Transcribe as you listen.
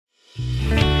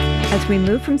As we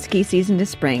move from ski season to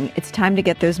spring, it's time to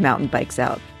get those mountain bikes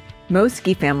out. Most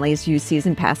ski families use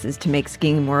season passes to make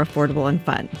skiing more affordable and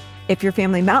fun. If your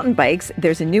family mountain bikes,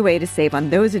 there's a new way to save on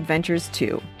those adventures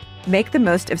too. Make the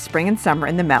most of spring and summer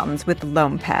in the mountains with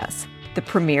Loam Pass, the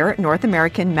premier North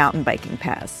American mountain biking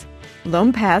pass.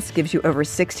 Loam Pass gives you over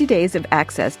 60 days of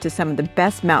access to some of the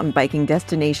best mountain biking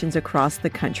destinations across the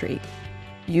country.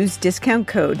 Use discount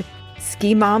code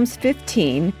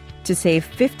SKIMOMS15 to save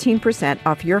 15%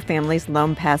 off your family's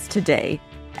Loam Pass today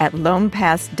at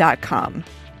loampass.com.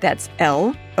 That's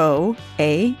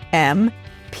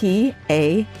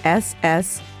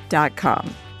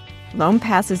LOAMPASS.com. Loam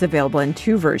Pass is available in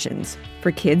two versions,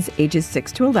 for kids ages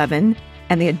 6 to 11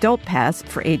 and the Adult Pass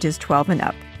for ages 12 and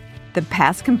up. The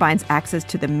pass combines access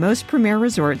to the most premier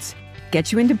resorts,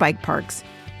 gets you into bike parks,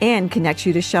 and connects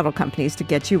you to shuttle companies to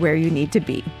get you where you need to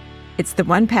be. It's the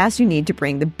one pass you need to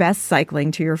bring the best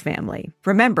cycling to your family.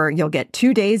 Remember, you'll get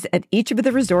 2 days at each of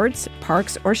the resorts,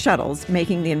 parks, or shuttles,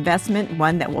 making the investment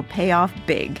one that will pay off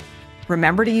big.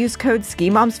 Remember to use code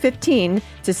SKIMOMS15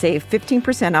 to save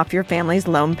 15% off your family's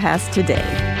Loam Pass today.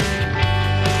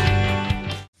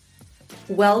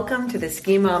 Welcome to the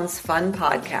Ski Moms Fun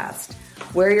Podcast.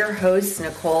 We're your hosts,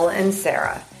 Nicole and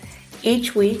Sarah.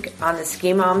 Each week on the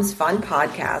Ski Moms Fun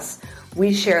Podcast,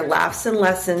 we share laughs and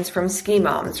lessons from ski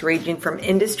moms ranging from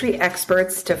industry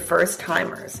experts to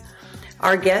first-timers.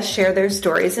 Our guests share their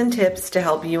stories and tips to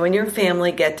help you and your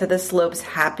family get to the slopes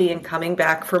happy and coming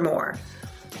back for more.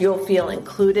 You'll feel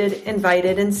included,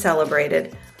 invited, and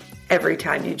celebrated every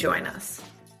time you join us.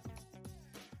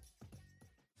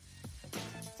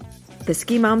 The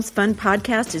Ski Moms Fun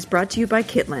Podcast is brought to you by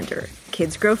Kitlender.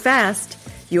 Kids grow fast.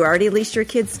 You already leased your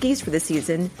kids' skis for the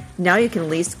season. Now you can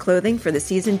lease clothing for the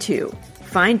season too.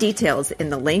 Find details in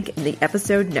the link in the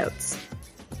episode notes.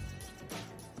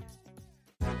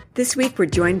 This week we're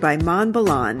joined by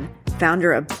Balon,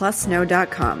 founder of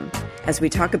PlusSnow.com, as we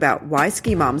talk about why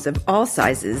ski moms of all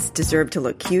sizes deserve to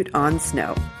look cute on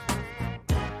snow.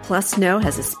 Plus Snow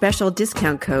has a special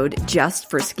discount code just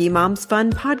for Ski Moms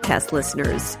Fun podcast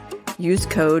listeners. Use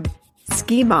code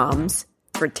SKIMOMS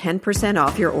for 10%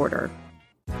 off your order.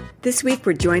 This week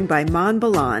we're joined by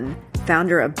Balon,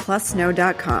 founder of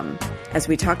PlusSnow.com, as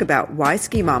we talk about why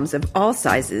ski moms of all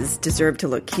sizes deserve to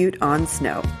look cute on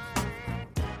snow.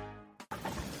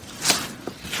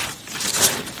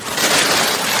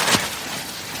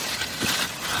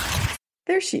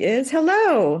 There she is.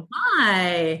 Hello.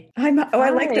 Hi. I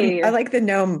like the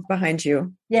gnome behind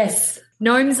you. Yes.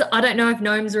 Gnomes, I don't know if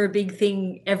gnomes are a big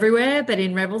thing everywhere, but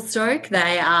in Revelstoke,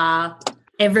 they are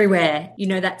everywhere. You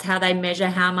know, that's how they measure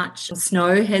how much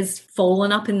snow has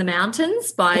fallen up in the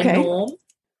mountains by norm.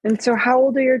 And so how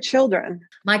old are your children?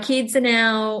 My kids are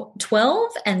now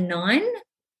 12 and 9.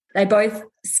 They both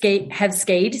have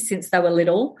skied since they were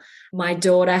little. My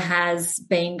daughter has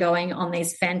been going on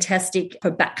these fantastic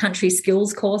backcountry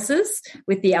skills courses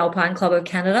with the Alpine Club of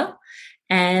Canada.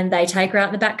 And they take her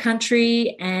out in the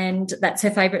backcountry, and that's her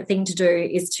favourite thing to do,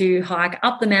 is to hike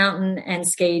up the mountain and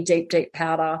ski deep, deep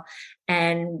powder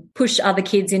and push other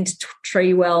kids into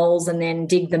tree wells and then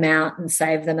dig them out and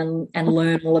save them and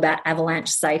learn all about avalanche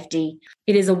safety.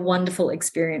 It is a wonderful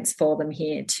experience for them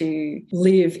here to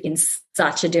live in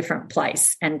such a different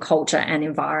place and culture and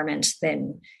environment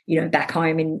than, you know, back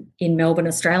home in Melbourne,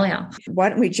 Australia. Why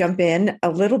don't we jump in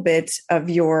a little bit of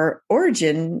your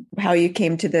origin, how you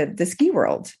came to the ski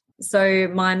world? So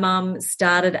my mum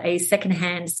started a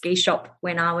secondhand ski shop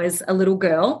when I was a little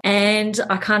girl, and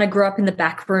I kind of grew up in the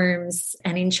back rooms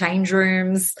and in change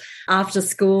rooms after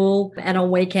school and on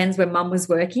weekends when mum was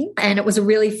working. And it was a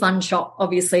really fun shop,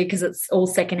 obviously, because it's all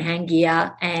secondhand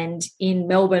gear. And in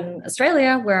Melbourne,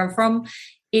 Australia, where I'm from,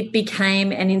 it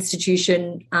became an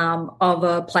institution of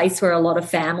a place where a lot of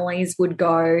families would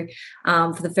go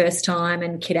for the first time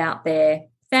and kit out their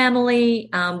family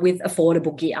with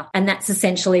affordable gear. And that's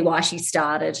essentially why she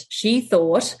started. She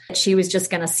thought she was just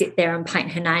going to sit there and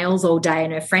paint her nails all day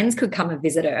and her friends could come and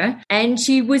visit her. And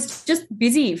she was just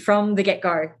busy from the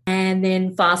get-go. And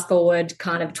then fast forward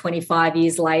kind of 25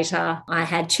 years later, I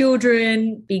had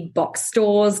children, big box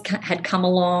stores had come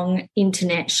along,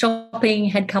 internet shopping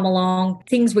had come along.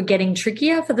 Things were getting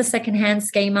trickier for the secondhand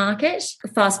ski market.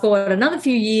 Fast forward another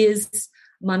few years,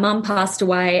 my mum passed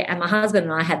away and my husband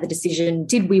and I had the decision,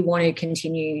 did we want to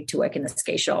continue to work in the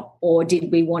ski shop or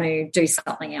did we want to do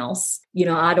something else? You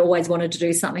know, I'd always wanted to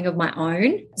do something of my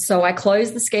own. So I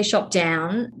closed the ski shop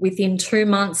down. Within 2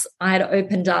 months, I had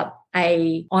opened up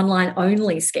a online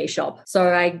only ski shop.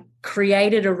 So I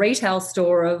created a retail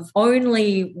store of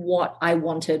only what I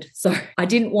wanted. So I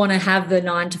didn't want to have the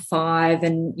 9 to 5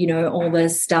 and, all the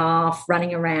staff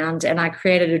running around, and I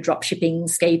created a drop shipping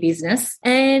ski business.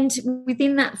 And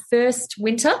within that first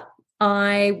winter,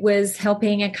 I was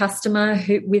helping a customer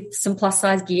with some plus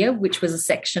size gear, which was a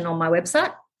section on my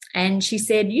website. And she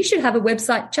said, you should have a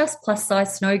website just plus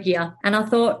size snow gear. And I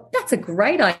thought, that's a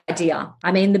great idea.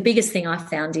 I mean, the biggest thing I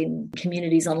found in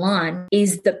communities online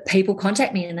is that people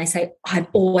contact me and they say, I've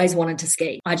always wanted to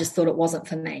ski. I just thought it wasn't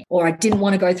for me. Or I didn't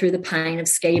want to go through the pain of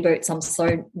ski boots. I'm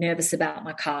so nervous about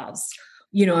my calves.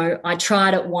 I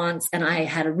tried it once and I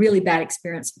had a really bad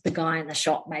experience with the guy in the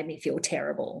shop, made me feel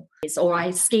terrible. Or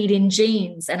I skied in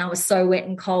jeans and I was so wet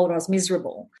and cold, I was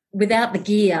miserable. Without the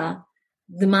gear,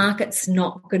 the market's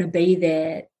not going to be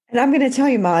there. And I'm going to tell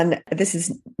you, Mon, this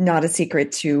is not a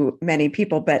secret to many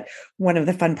people, but one of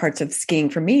the fun parts of skiing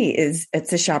for me is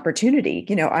it's a shopportunity.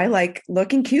 I like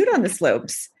looking cute on the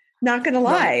slopes. Not going to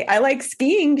lie. Right. I like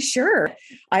skiing, sure.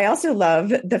 I also love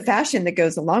the fashion that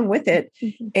goes along with it.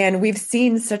 Mm-hmm. And we've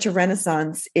seen such a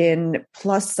renaissance in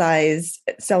plus size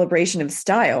celebration of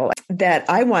style that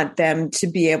I want them to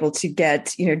be able to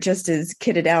get, just as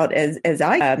kitted out as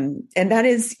I am. And that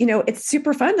is, it's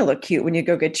super fun to look cute when you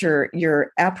go get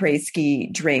your après ski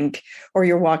drink or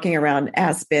you're walking around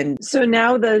Aspen. So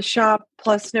now the shop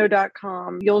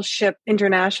plussnow.com, you'll ship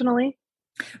internationally?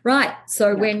 Right.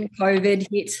 So when COVID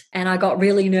hit and I got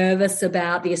really nervous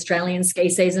about the Australian ski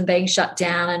season being shut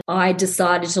down, and I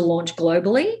decided to launch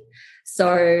globally.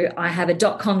 So I have a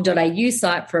 .com.au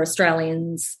site for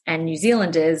Australians and New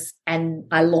Zealanders, and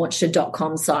I launched a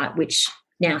 .com site which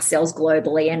now sells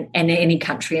globally, and any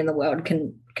country in the world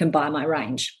can buy my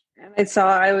range. And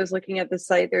I was looking at the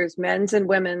site, there's men's and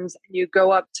women's. You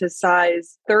go up to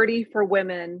size 30 for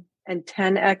women and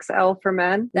 10XL for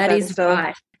men. That is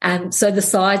right. So the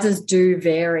sizes do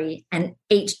vary, and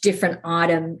each different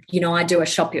item, I do a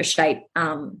shop your shape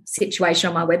situation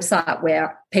on my website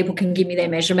where people can give me their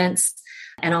measurements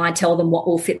and I tell them what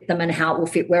will fit them and how it will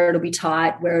fit, where it'll be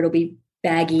tight, where it'll be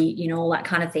baggy, all that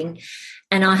kind of thing.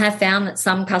 And I have found that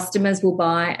some customers will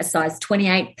buy a size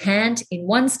 28 pant in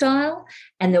one style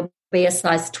and there'll be a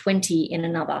size 20 in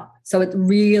another. So it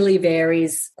really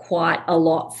varies quite a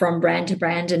lot from brand to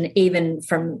brand and even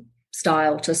from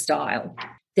style to style.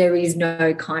 There is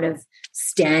no kind of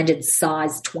standard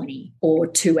size 20 or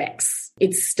 2X.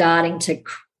 It's starting to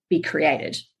be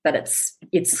created, but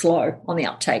it's slow on the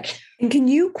uptake. And can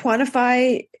you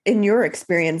quantify, in your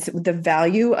experience, the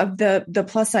value of the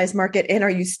plus size market? And are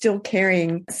you still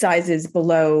carrying sizes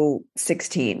below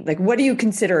 16? Like, what do you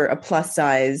consider a plus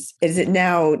size? Is it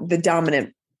now the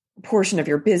dominant portion of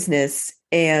your business?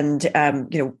 And,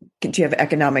 do you have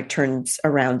economic terms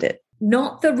around it?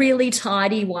 Not the really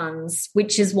tidy ones,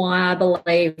 which is why I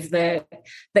believe that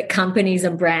companies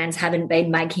and brands haven't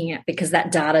been making it, because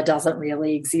that data doesn't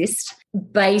really exist.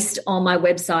 Based on my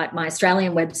website, my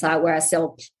Australian website, where I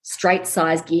sell straight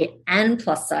size gear and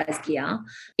plus size gear,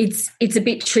 it's a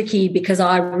bit tricky because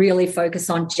I really focus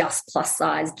on just plus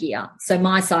size gear. So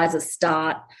my sizes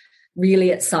start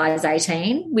really at size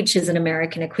 18, which is an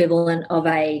American equivalent of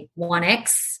a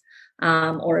 1X.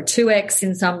 Or a 2X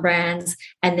in some brands,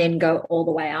 and then go all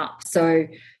the way up. So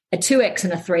a 2X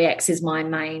and a 3X is my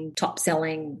main top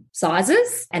selling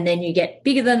sizes. And then you get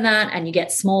bigger than that and you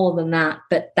get smaller than that.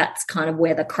 But that's kind of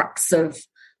where the crux of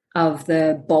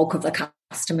the bulk of the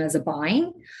customers are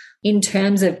buying. In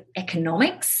terms of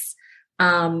economics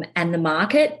and the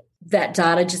market, that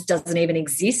data just doesn't even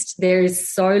exist. There is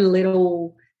so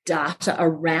little data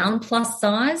around plus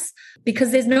size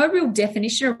because there's no real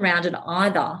definition around it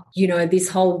either. This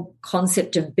whole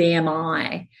concept of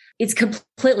BMI, it's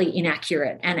completely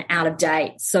inaccurate and out of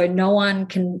date. So no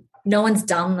one's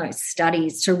done those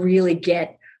studies to really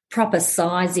get proper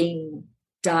sizing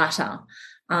data.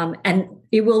 And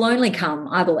it will only come,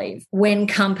 I believe, when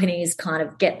companies kind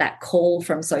of get that call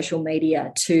from social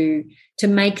media to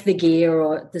make the gear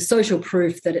or the social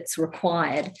proof that it's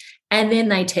required. And then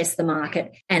they test the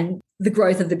market and the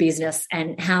growth of the business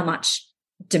and how much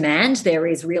demand there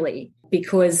is really.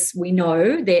 Because we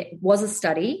know there was a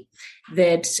study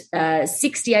that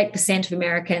 68% of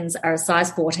Americans are a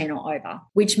size 14 or over,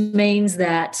 which means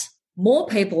that more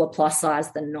people are plus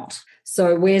size than not.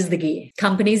 So where's the gear?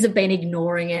 Companies have been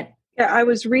ignoring it. Yeah, I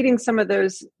was reading some of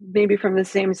those maybe from the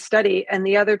same study. And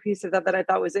the other piece of that I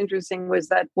thought was interesting was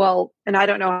that, and I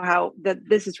don't know how that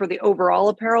this is for the overall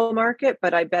apparel market,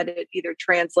 but I bet it either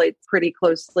translates pretty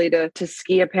closely to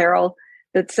ski apparel,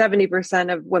 that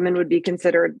 70% of women would be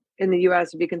considered in the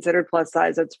US would be considered plus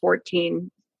size. That's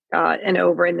 14 and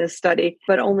over in this study,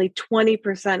 but only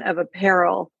 20% of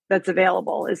apparel that's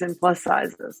available is in plus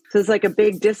sizes. So it's like a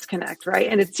big disconnect, right?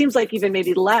 And it seems like even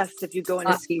maybe less if you go in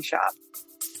a ski shop.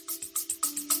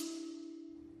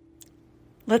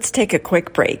 Let's take a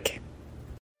quick break.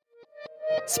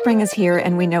 Spring is here,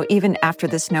 and we know even after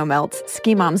the snow melts,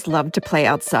 ski moms love to play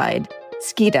outside.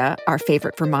 Skida, our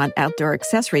favorite Vermont outdoor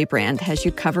accessory brand, has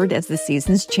you covered as the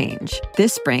seasons change.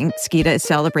 This spring, Skida is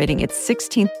celebrating its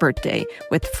 16th birthday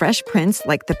with fresh prints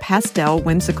like the pastel,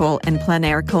 whimsical, and plein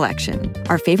air collection.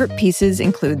 Our favorite pieces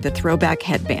include the throwback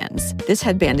headbands. This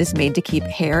headband is made to keep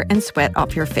hair and sweat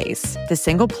off your face. The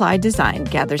single-ply design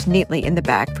gathers neatly in the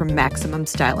back for maximum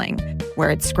styling. Wear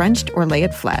it scrunched or lay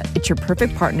it flat. It's your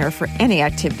perfect partner for any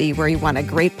activity where you want a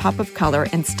great pop of color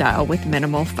and style with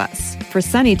minimal fuss. For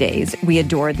sunny days, we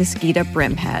adore the Skida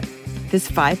Brim Hat. This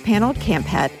 5-panel camp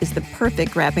hat is the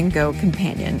perfect grab-and-go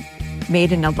companion.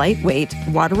 Made in a lightweight,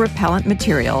 water-repellent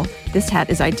material, this hat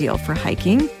is ideal for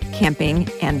hiking, camping,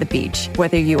 and the beach.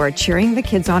 Whether you are cheering the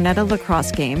kids on at a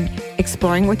lacrosse game,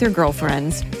 exploring with your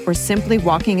girlfriends, or simply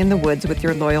walking in the woods with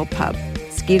your loyal pup,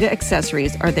 Skida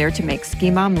accessories are there to make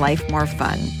ski mom life more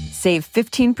fun. Save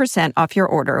 15% off your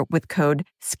order with code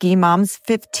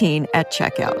SKIMOMS15 at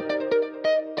checkout.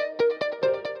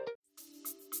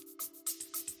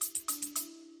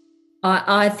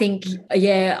 I think,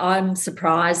 I'm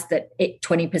surprised that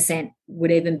 20%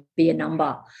 would even be a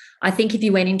number. I think if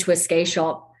you went into a ski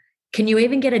shop, can you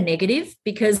even get a negative?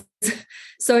 Because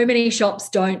so many shops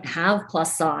don't have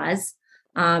plus size.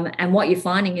 And what you're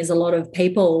finding is a lot of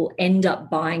people end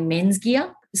up buying men's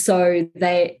gear. So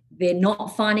they're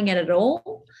not finding it at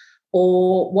all.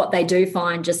 Or what they do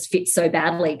find just fits so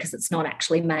badly because it's not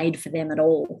actually made for them at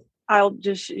all. I'll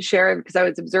just share it because I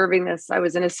was observing this. I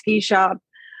was in a ski shop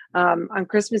on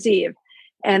Christmas Eve,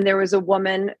 and there was a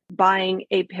woman buying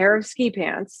a pair of ski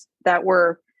pants that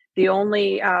were the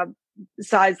only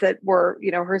size that were,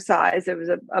 her size. It was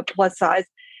a plus size.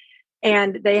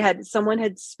 And someone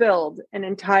had spilled an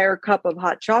entire cup of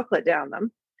hot chocolate down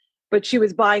them, but she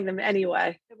was buying them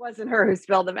anyway. It wasn't her who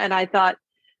spilled them. And I thought,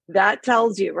 that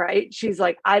tells you, right? She's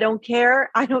like, I don't care.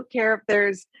 I don't care if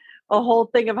there's a whole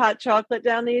thing of hot chocolate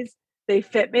down these. They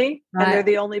fit me, right, and they're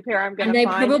the only pair I'm going to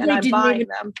find, and I'm buying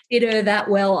them. Fit her that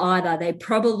well either. They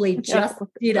probably just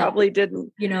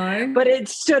didn't. But it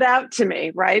stood out to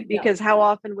me, right? Because how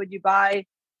often would you buy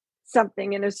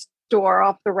something in a store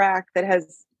off the rack that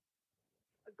has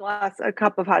a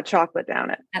cup of hot chocolate down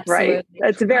it? Absolutely. Right?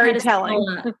 It's very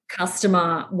telling.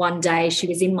 Customer one day, she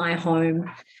was in my home.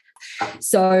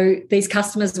 So these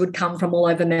customers would come from all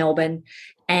over Melbourne.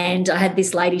 And I had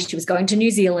this lady, she was going to New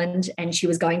Zealand, and she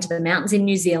was going to the mountains in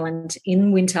New Zealand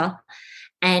in winter.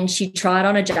 And she tried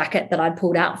on a jacket that I'd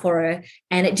pulled out for her,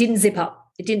 and it didn't zip up.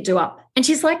 It didn't do up. And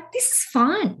she's like, this is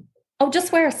fine. I'll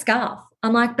just wear a scarf.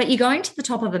 I'm like, but you're going to the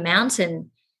top of a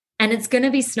mountain and it's going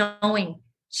to be snowing.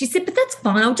 She said, but that's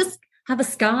fine. I'll just have a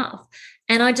scarf.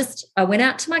 And I went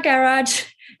out to my garage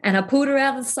and I pulled her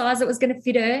out of the size that was going to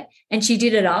fit her, and she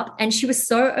did it up, and she was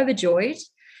so overjoyed.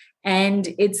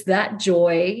 And it's that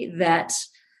joy that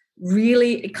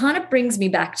really, it kind of brings me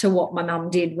back to what my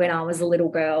mum did when I was a little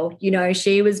girl.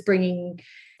 She was bringing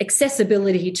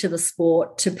accessibility to the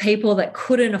sport to people that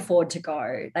couldn't afford to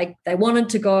go. They wanted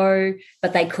to go,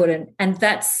 but they couldn't. And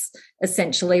that's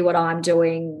essentially what I'm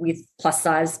doing with plus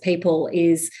size people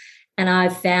and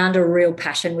I've found a real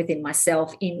passion within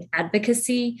myself in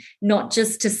advocacy, not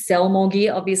just to sell more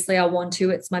gear. Obviously, I want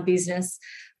to, it's my business,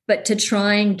 but to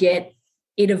try and get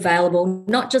it available,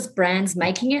 not just brands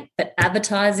making it, but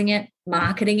advertising it,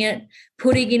 marketing it,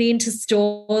 putting it into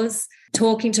stores,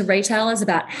 talking to retailers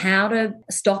about how to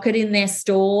stock it in their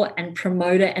store and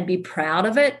promote it and be proud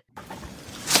of it.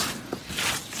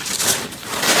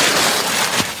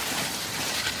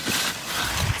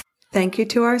 Thank you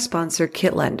to our sponsor,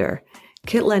 KitLender.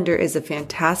 KitLender is a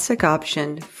fantastic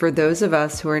option for those of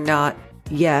us who are not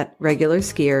yet regular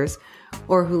skiers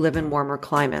or who live in warmer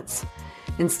climates.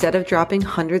 Instead of dropping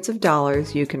hundreds of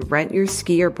dollars, you can rent your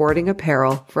ski or boarding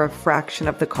apparel for a fraction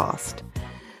of the cost.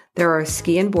 There are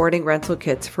ski and boarding rental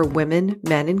kits for women,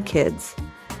 men, and kids.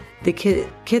 The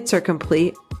kits are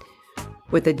complete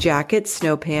with a jacket,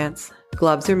 snow pants,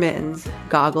 gloves or mittens,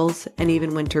 goggles, and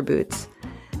even winter boots.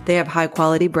 They have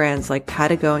high-quality brands like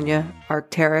Patagonia,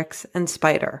 Arc'teryx, and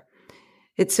Spyder.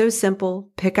 It's so simple.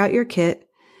 Pick out your kit.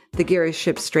 The gear is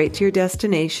shipped straight to your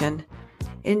destination.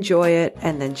 Enjoy it,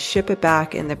 and then ship it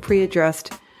back in the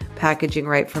pre-addressed packaging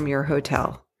right from your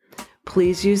hotel.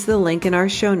 Please use the link in our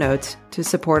show notes to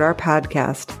support our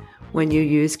podcast when you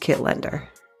use KitLender.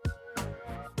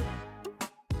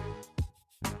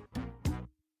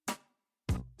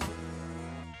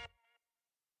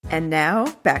 And now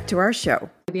back to our show.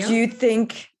 Yeah. Do you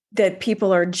think that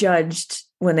people are judged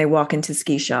when they walk into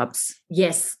ski shops?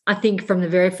 Yes. I think from the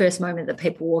very first moment that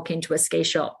people walk into a ski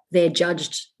shop, they're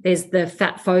judged. There's the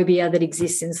fat phobia that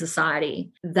exists in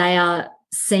society. They are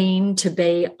seen to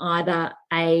be either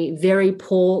a very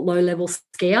poor, low-level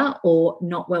skier or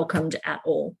not welcomed at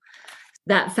all.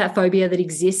 That fat phobia that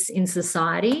exists in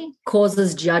society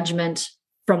causes judgment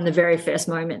from the very first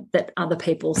moment that other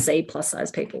people see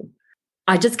plus-size people.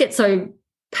 I just get so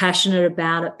passionate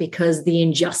about it because the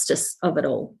injustice of it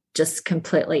all just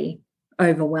completely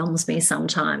overwhelms me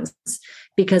sometimes,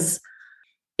 because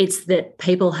it's that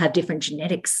people have different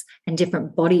genetics and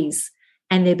different bodies,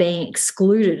 and they're being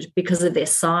excluded because of their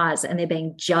size, and they're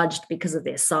being judged because of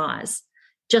their size,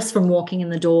 just from walking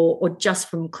in the door or just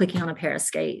from clicking on a pair of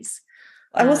skis.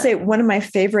 I will say one of my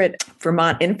favorite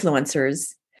Vermont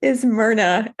influencers is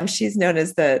Myrna. She's known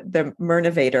as the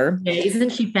Myrnavator. Yeah,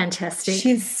 isn't she fantastic?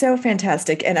 She's so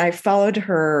fantastic. And I followed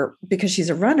her because she's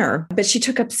a runner, but she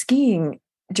took up skiing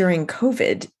during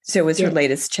COVID. So it was her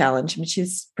latest challenge. I mean,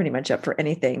 she's pretty much up for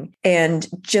anything, and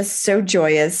just so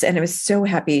joyous. And I was so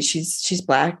happy. She's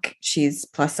Black. She's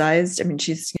plus sized. I mean,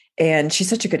 she's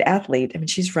such a good athlete. I mean,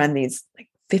 she's run these like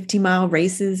 50-mile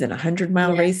races and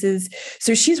 100-mile races.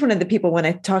 So she's one of the people, when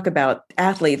I talk about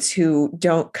athletes who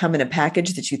don't come in a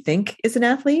package that you think is an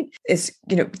athlete, is,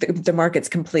 the market's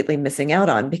completely missing out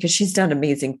on, because she's done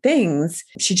amazing things.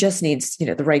 She just needs,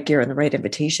 the right gear and the right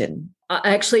invitation.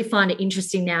 I actually find it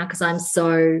interesting now because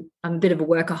I'm a bit of a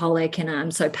workaholic, and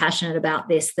I'm so passionate about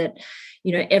this that,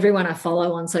 everyone I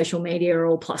follow on social media are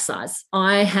all plus size.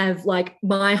 I have like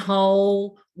my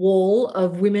whole wall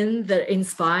of women that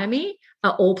inspire me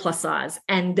are all plus size,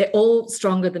 and they're all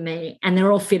stronger than me, and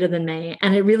they're all fitter than me.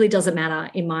 And it really doesn't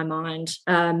matter in my mind.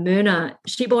 Myrna,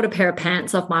 she bought a pair of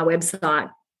pants off my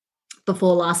website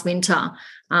before last winter.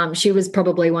 She was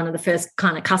probably one of the first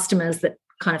kind of customers that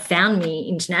kind of found me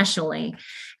internationally.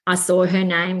 I saw her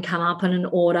name come up in an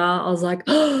order. I was like,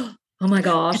 oh my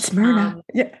gosh. It's Myrna.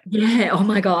 Yeah. Oh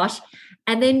my gosh.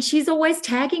 And then she's always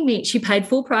tagging me. She paid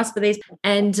full price for these,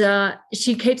 and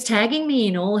she keeps tagging me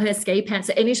in all her ski pants.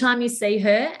 So anytime you see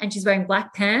her and she's wearing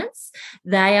black pants,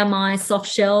 they are my soft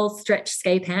shell stretch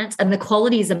ski pants, and the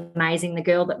quality is amazing. The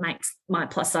girl that makes my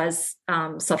plus size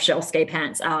soft shell ski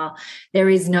pants there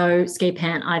is no ski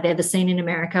pant I've ever seen in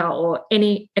America or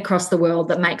any across the world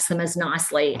that makes them as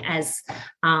nicely as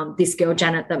this girl,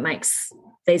 Janet, that makes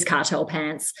these cartel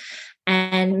pants.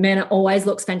 And Myrna always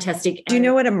looks fantastic. Do you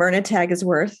know what a Myrna tag is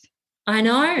worth? I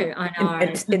know.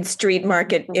 In street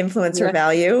market influencer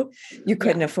value, you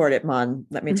couldn't afford it, Mon.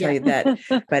 Let me tell you that.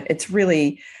 But it's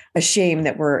really a shame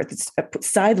that we're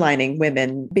sidelining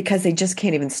women because they just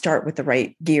can't even start with the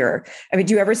right gear. I mean,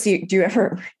 do you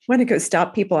ever want to go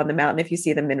stop people on the mountain if you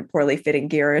see them in a poorly fitting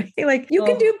gear? You're like, you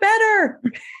can do better.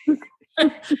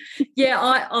 Yeah,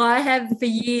 I have for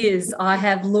years, I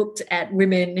have looked at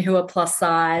women who are plus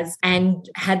size and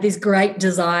had this great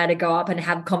desire to go up and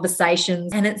have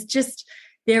conversations. And it's just,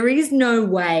 there is no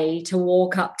way to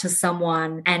walk up to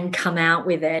someone and come out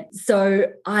with it. So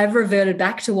I've reverted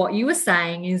back to what you were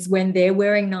saying, is when they're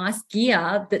wearing nice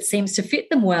gear that seems to fit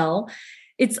them well,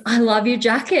 it's, I love your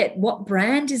jacket. What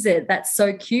brand is it? That's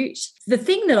so cute. The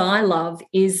thing that I love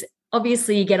is,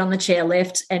 obviously, you get on the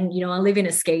chairlift, and, I live in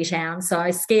a ski town, so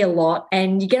I ski a lot,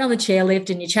 and you get on the chairlift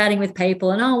and you're chatting with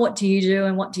people and, what do you do?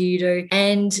 And what do you do?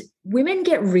 And women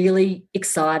get really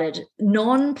excited.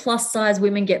 Non-plus size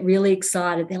women get really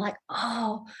excited. They're like,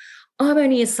 I'm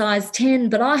only a size 10,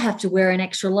 but I have to wear an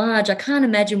extra large. I can't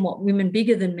imagine what women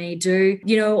bigger than me do.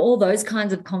 All those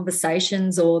kinds of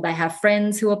conversations, or they have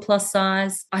friends who are plus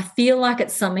size. I feel like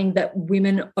it's something that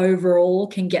women overall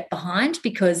can get behind,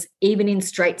 because even in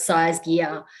straight size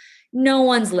gear, no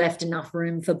one's left enough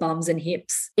room for bums and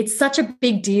hips. It's such a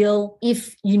big deal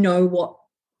if you know what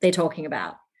they're talking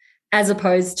about, as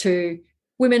opposed to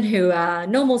women who are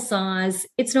normal size.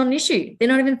 It's not an issue. They're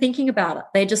not even thinking about it.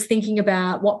 They're just thinking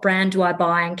about, what brand do I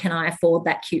buy and can I afford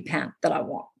that cute pant that I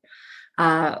want?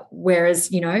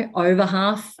 Whereas, over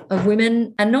half of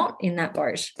women are not in that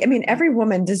boat. I mean, every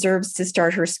woman deserves to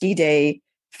start her ski day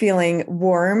feeling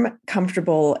warm,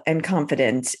 comfortable, and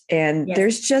confident. And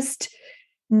there's just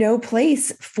no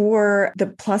place for the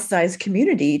plus size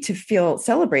community to feel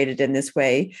celebrated in this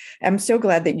way. I'm so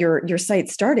glad that your site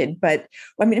started, but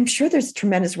I mean, I'm sure there's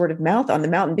tremendous word of mouth on the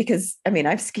mountain, because I mean,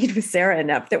 I've skied with Sarah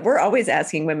enough that we're always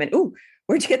asking women, "Ooh,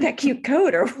 where'd you get that cute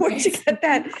coat?" Or "Where'd you get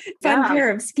that fun pair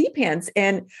of ski pants?"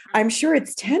 And I'm sure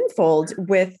it's tenfold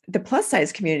with the plus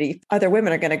size community. Other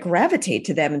women are going to gravitate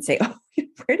to them and say, "Oh,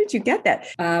 Where did you get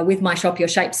that? With my Shop Your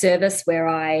Shape service, where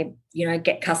I,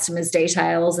 get customers'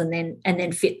 details and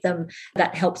then fit them.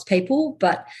 That helps people.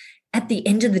 But at the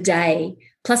end of the day,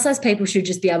 plus size people should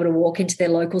just be able to walk into their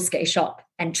local ski shop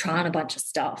and try on a bunch of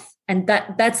stuff. And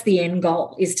that's the end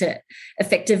goal, is to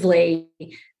effectively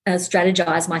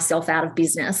strategize myself out of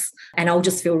business, and I'll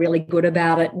just feel really good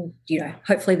about it. And,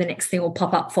 hopefully the next thing will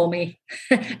pop up for me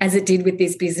as it did with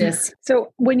this business.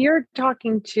 So when you're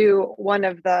talking to one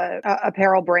of the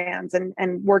apparel brands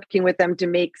and working with them to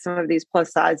make some of these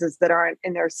plus sizes that aren't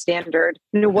in their standard,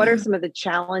 what are some of the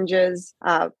challenges?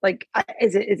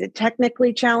 Is it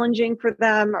technically challenging for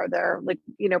them? Are there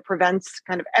prevents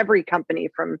kind of every company,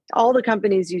 from all the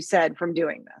companies you said, from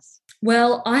doing this?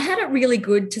 Well, I had it really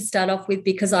good to start off with,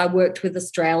 because I worked with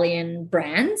Australian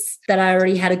brands that I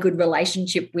already had a good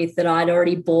relationship with, that I'd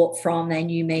already bought from. They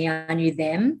knew me, I knew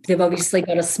them. They've obviously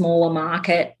got a smaller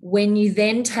market. When you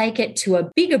then take it to a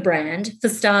bigger brand, for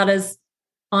starters,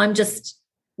 I'm just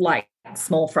like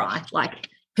small fry. Like,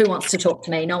 who wants to talk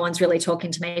to me? No one's really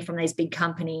talking to me from these big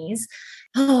companies.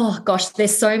 Oh, gosh,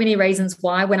 there's so many reasons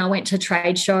why. When I went to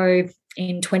trade show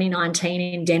in 2019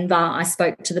 in Denver, I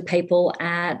spoke to the people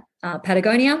at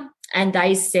Patagonia, and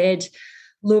they said,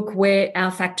 look,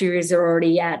 our factories are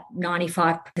already at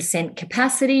 95%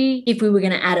 capacity. If we were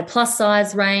going to add a plus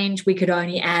size range, we could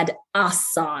only add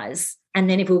us size. And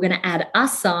then if we were going to add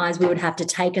us size, we would have to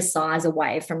take a size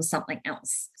away from something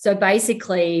else. So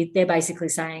basically, they're basically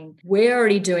saying, we're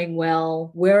already doing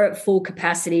well. We're at full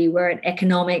capacity. We're at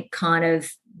economic kind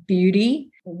of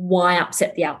beauty. Why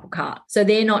upset the apple cart? So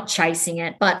they're not chasing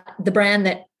it. But the brand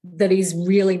that is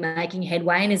really making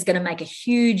headway and is going to make a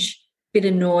huge bit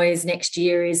of noise next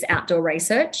year is Outdoor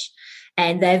Research.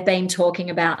 And they've been talking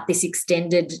about this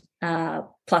extended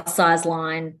plus size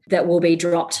line that will be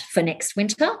dropped for next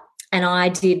winter. And I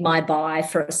did my buy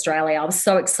for Australia. I was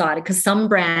so excited, because some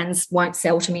brands won't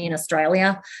sell to me in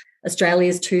Australia. Australia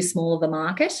is too small of a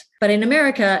market. But in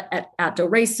America, at Outdoor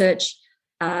Research,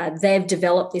 they've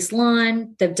developed this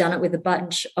line. They've done it with a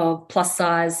bunch of plus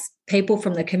size people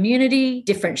from the community,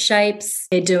 different shapes.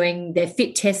 They're doing their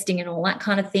fit testing and all that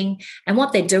kind of thing. And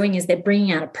what they're doing is they're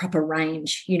bringing out a proper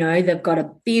range. They've got a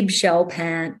bib shell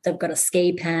pant, they've got a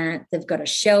ski pant, they've got a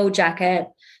shell jacket,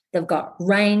 they've got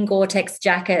rain Gore-Tex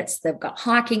jackets, they've got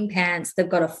hiking pants, they've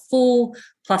got a full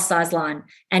plus size line.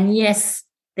 And yes,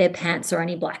 their pants are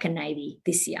only black and navy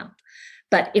this year.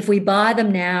 But if we buy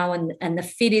them now and the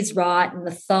fit is right and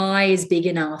the thigh is big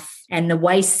enough and the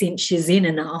waist cinch is in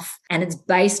enough and it's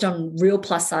based on real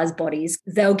plus size bodies,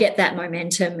 they'll get that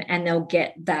momentum and they'll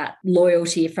get that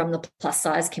loyalty from the plus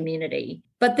size community.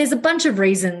 But there's a bunch of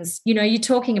reasons. You're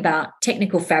talking about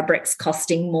technical fabrics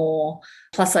costing more.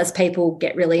 Plus size people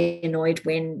get really annoyed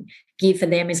when gear for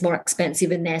them is more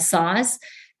expensive in their size,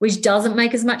 which doesn't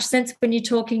make as much sense when you're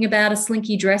talking about a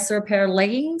slinky dress or a pair of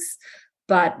leggings.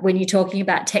 But when you're talking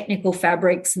about technical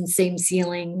fabrics and seam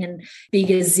sealing and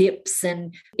bigger zips,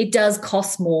 and it does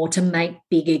cost more to make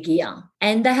bigger gear.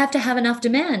 And they have to have enough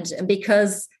demand. And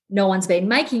because no one's been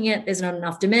making it, there's not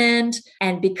enough demand.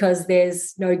 And because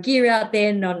there's no gear out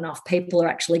there, not enough people are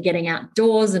actually getting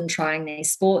outdoors and trying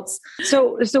these sports.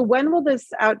 So when will this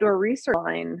Outdoor Research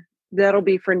line, that'll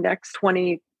be for next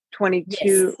 2022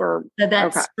 yes. or so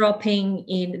that's dropping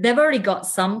in? They've already got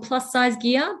some plus size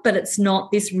gear, but it's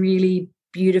not this really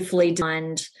beautifully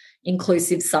designed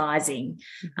inclusive sizing.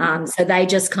 So they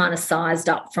just kind of sized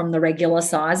up from the regular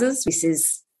sizes. This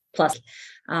is plus.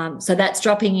 So that's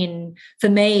dropping in, for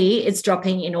me, it's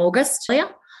dropping in August for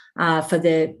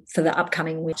the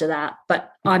upcoming winter that.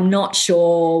 But I'm not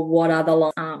sure what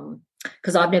other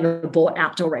because I've never bought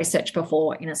Outdoor Research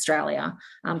before in Australia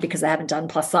because they haven't done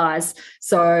plus size.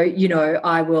 So,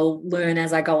 I will learn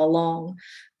as I go along.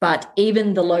 But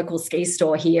even the local ski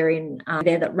store here in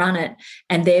there that run it,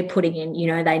 and they're putting in,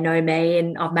 they know me,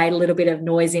 and I've made a little bit of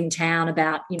noise in town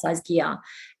about size gear,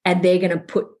 and they're going to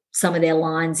put some of their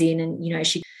lines in. And,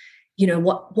 she,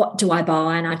 what do I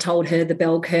buy? And I told her the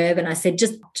bell curve, and I said,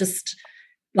 just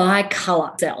buy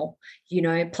colour, sell.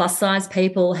 Plus size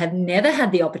people have never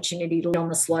had the opportunity to look on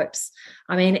the slopes.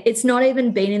 I mean, it's not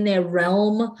even been in their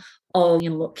realm of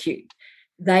look cute.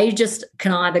 They just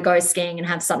can either go skiing and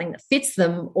have something that fits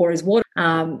them or is water.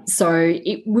 So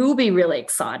it will be really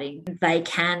exciting. They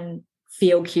can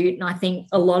feel cute. And I think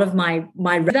a lot of my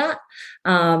that,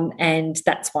 and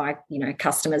that's why,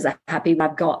 customers are happy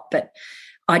I've got, but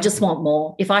I just want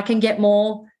more. If I can get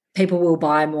more, people will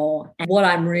buy more. And what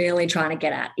I'm really trying to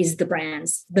get at is the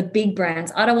brands, the big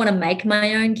brands. I don't want to make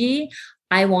my own gear.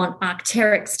 I want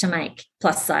Arc'teryx to make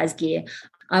plus size gear.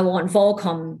 I want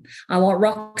Volcom, I want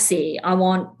Roxy, I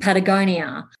want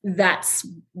Patagonia. That's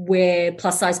where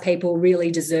plus size people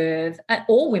really deserve,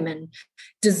 all women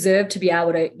deserve to be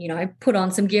able to, you know, put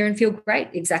on some gear and feel great.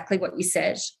 Exactly what you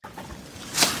said.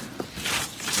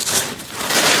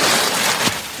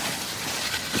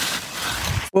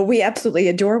 Well, we absolutely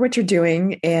adore what you're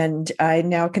doing. And I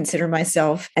now consider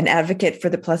myself an advocate for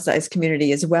the plus size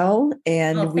community as well.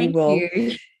 And thank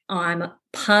you. I'm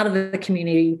part of the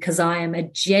community because I am a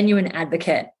genuine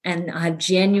advocate and I have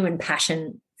genuine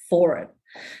passion for it.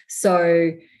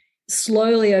 So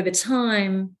slowly over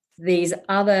time, these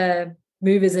other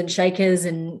movers and shakers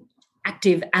and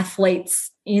active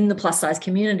athletes in the plus size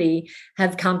community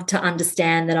have come to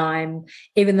understand that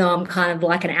even though I'm kind of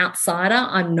like an outsider,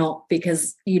 I'm not,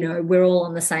 because, you know, we're all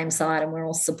on the same side and we're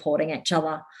all supporting each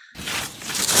other.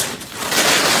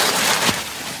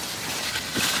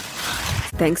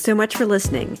 Thanks so much for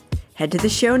listening. Head to the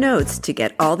show notes to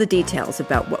get all the details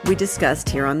about what we discussed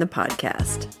here on the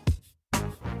podcast.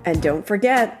 And don't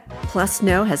forget, Plus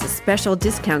Know has a special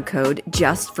discount code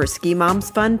just for Ski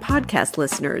Moms Fun podcast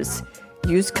listeners.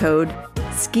 Use code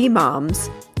SKIMOMS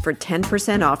for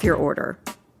 10% off your order.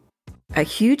 A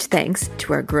huge thanks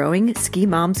to our growing Ski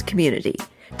Moms community.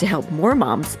 To help more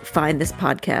moms find this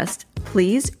podcast,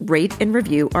 please rate and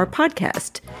review our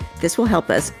podcast. This will help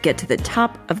us get to the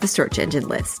top of the search engine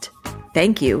list.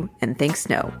 Thank you, and thanks,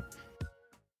 Snow.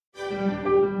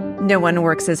 No one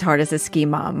works as hard as a ski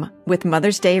mom. With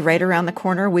Mother's Day right around the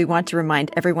corner, we want to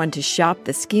remind everyone to shop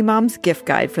the Ski Moms gift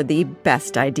guide for the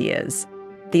best ideas.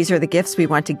 These are the gifts we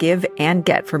want to give and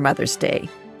get for Mother's Day.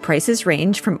 Prices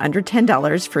range from under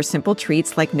 $10 for simple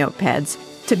treats like notepads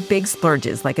to big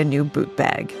splurges like a new boot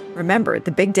bag. Remember,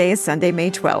 the big day is Sunday,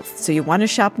 May 12th, so you want to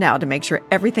shop now to make sure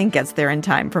everything gets there in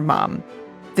time for Mom.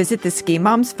 Visit the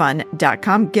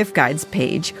skimomsfun.com gift guides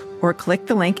page or click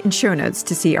the link in show notes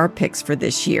to see our picks for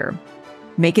this year.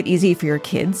 Make it easy for your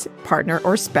kids, partner,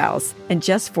 or spouse, and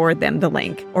just forward them the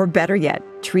link. Or better yet,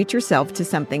 treat yourself to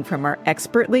something from our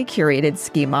expertly curated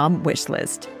Ski Mom wish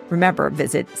list. Remember,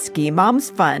 visit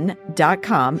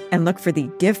skimomsfun.com and look for the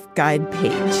gift guide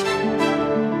page.